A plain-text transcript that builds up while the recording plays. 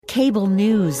Cable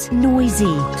news,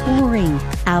 noisy, boring,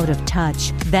 out of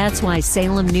touch. That's why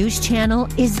Salem News Channel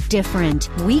is different.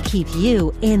 We keep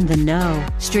you in the know.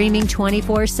 Streaming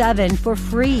 24/7 for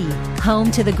free.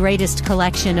 Home to the greatest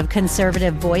collection of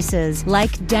conservative voices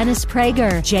like Dennis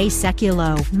Prager, Jay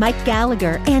Sekulow, Mike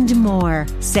Gallagher, and more.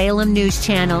 Salem News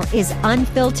Channel is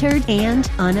unfiltered and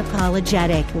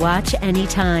unapologetic. Watch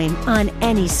anytime, on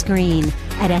any screen,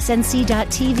 at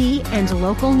snc.tv and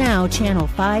Local Now Channel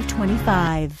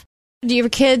 525. Do your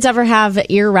kids ever have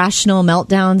irrational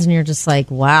meltdowns and you're just like,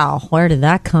 wow, where did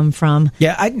that come from?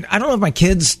 Yeah, I don't know if my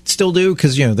kids still do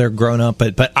because, they're grown up,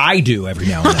 but I do every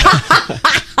now and then.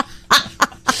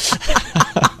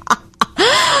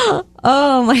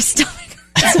 Oh, my stomach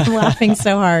hurts. I'm laughing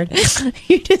so hard. Well,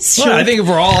 I think if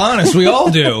we're all honest, we all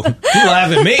do. You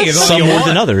laugh at me. Some more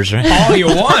than others, right? All you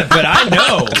want, but I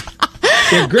know.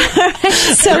 Yeah,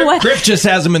 Griff just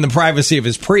has him in the privacy of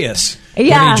his Prius when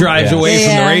he drives away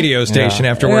from the radio station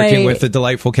after working with the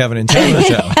delightful Kevin and Taylor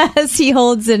show. Yes, he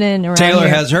holds it in around Taylor here.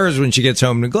 has hers when she gets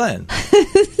home to Glenn.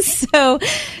 So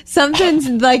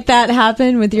something like that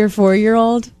happened with your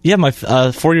 4-year-old? Yeah, my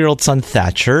 4-year-old son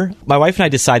Thatcher. My wife and I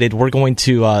decided we're going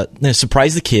to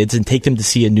surprise the kids and take them to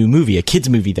see a new movie, a kids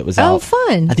movie that was out. Oh,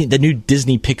 fun. I think the new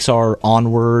Disney Pixar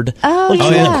Onward. Oh, yeah.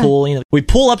 really cool. We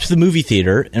pull up to the movie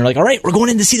theater and we're like, all right, we're going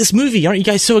in to see this movie. Aren't you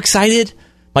guys so excited?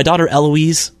 My daughter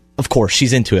Eloise, of course,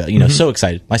 she's into it. So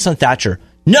excited. My son Thatcher,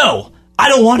 no, I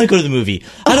don't want to go to the movie.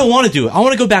 I don't want to do it. I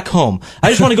want to go back home. I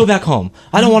just want to go back home.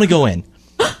 I don't want to go in.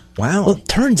 Wow. Well, it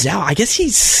turns out, I guess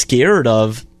he's scared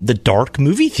of the dark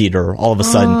movie theater all of a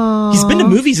sudden. Aww. He's been to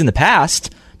movies in the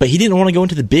past, but he didn't want to go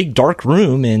into the big dark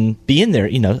room and be in there.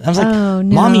 I was like, no.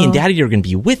 Mommy and Daddy are going to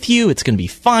be with you. It's going to be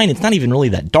fine. It's not even really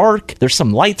that dark. There's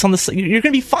some lights on the side. You're going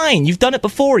to be fine. You've done it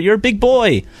before. You're a big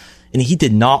boy. And he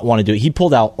did not want to do it. He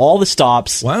pulled out all the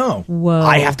stops. Wow. Whoa.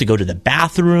 I have to go to the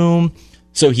bathroom.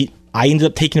 So I ended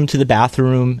up taking him to the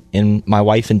bathroom, and my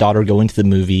wife and daughter go into the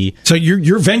movie. So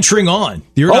you're venturing on.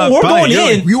 You're not we're buying.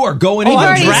 going in. You are going in.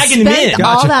 I'm dragging him in.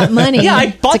 All that money. Yeah,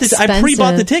 I pre-bought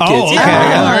the tickets. Oh, okay.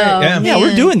 Yeah. All right. Yeah,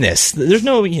 we're doing this. There's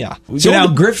no, So now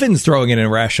Griffin's throwing in an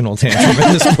irrational tantrum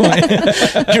at this point.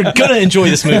 You're going to enjoy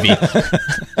this movie.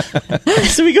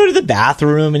 So we go to the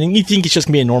bathroom, and you think it's just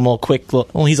going to be a normal, quick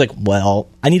look. Well, he's like, well,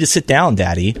 I need to sit down,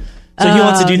 Daddy. So he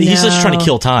wants to do that. He's just trying to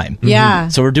kill time. Yeah.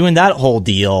 So we're doing that whole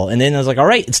deal. And then I was like, all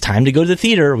right, it's time to go to the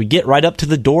theater. We get right up to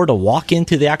the door to walk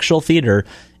into the actual theater.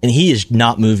 And he is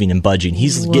not moving and budging.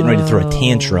 He's getting ready to throw a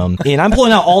tantrum. And I'm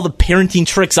pulling out all the parenting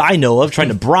tricks I know of, trying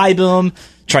to bribe him,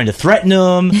 trying to threaten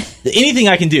him, anything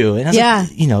I can do. And I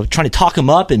was like, trying to talk him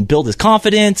up and build his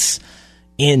confidence.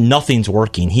 And nothing's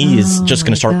working. He is just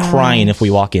going to start crying if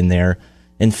we walk in there.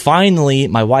 And finally,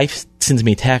 my wife sends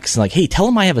me a text and like, hey, tell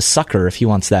him I have a sucker if he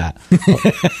wants that.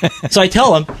 So I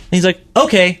tell him, and he's like,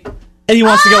 okay. And he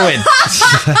wants to go in.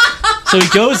 So he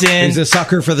goes in. He's a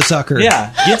sucker for the sucker.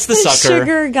 Yeah, gets the sucker.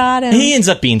 Sugar got him. And he ends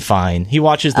up being fine. He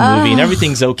watches the movie and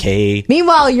everything's okay.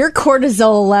 Meanwhile, your your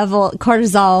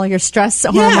stress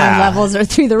hormone levels are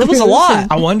through the roof. It was a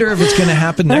lot. I wonder if it's going to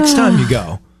happen next time you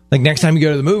go. Like next time you go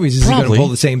to the movies, is he going to pull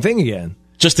the same thing again?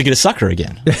 Just to get a sucker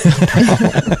again.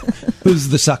 Who's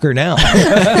the sucker now?